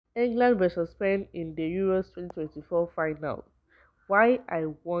England versus Spain in the Euros 2024 final. Why I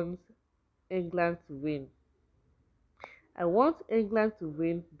want England to win? I want England to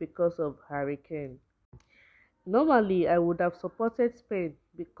win because of Harry Kane. Normally, I would have supported Spain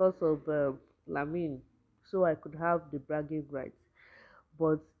because of Lamine, so I could have the bragging rights.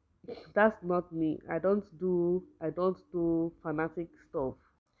 But that's not me. I don't do fanatic stuff.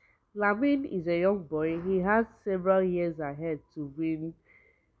 Lamine is a young boy. He has several years ahead to win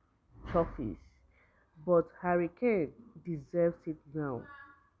trophies. But Harry Kane deserves it now.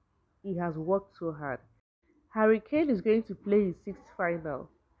 He has worked so hard. Harry Kane is going to play his sixth final.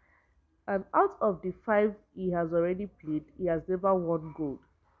 And out of the five he has already played, he has never won gold.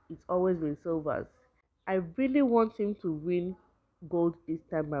 It's always been silvers. I really want him to win gold this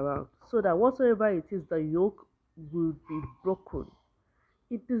time around so that whatsoever it is, the yoke will be broken.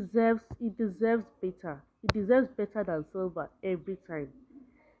 It deserves better. It deserves better than silver every time.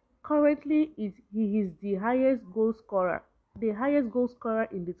 Currently, he is the highest goal scorer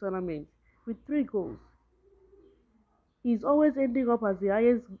in the tournament with 3 goals. He's always ending up as the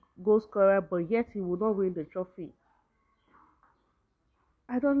highest goal scorer, but yet he will not win the trophy.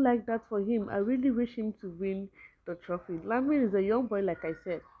 I don't like that for him. I really wish him to win the trophy. Lamine is a young boy, like I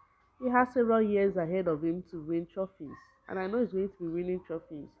said. He has several years ahead of him to win trophies, and I know he's going to be winning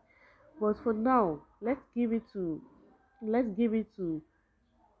trophies. But for now, let's give it to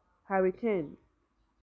Harry Kane.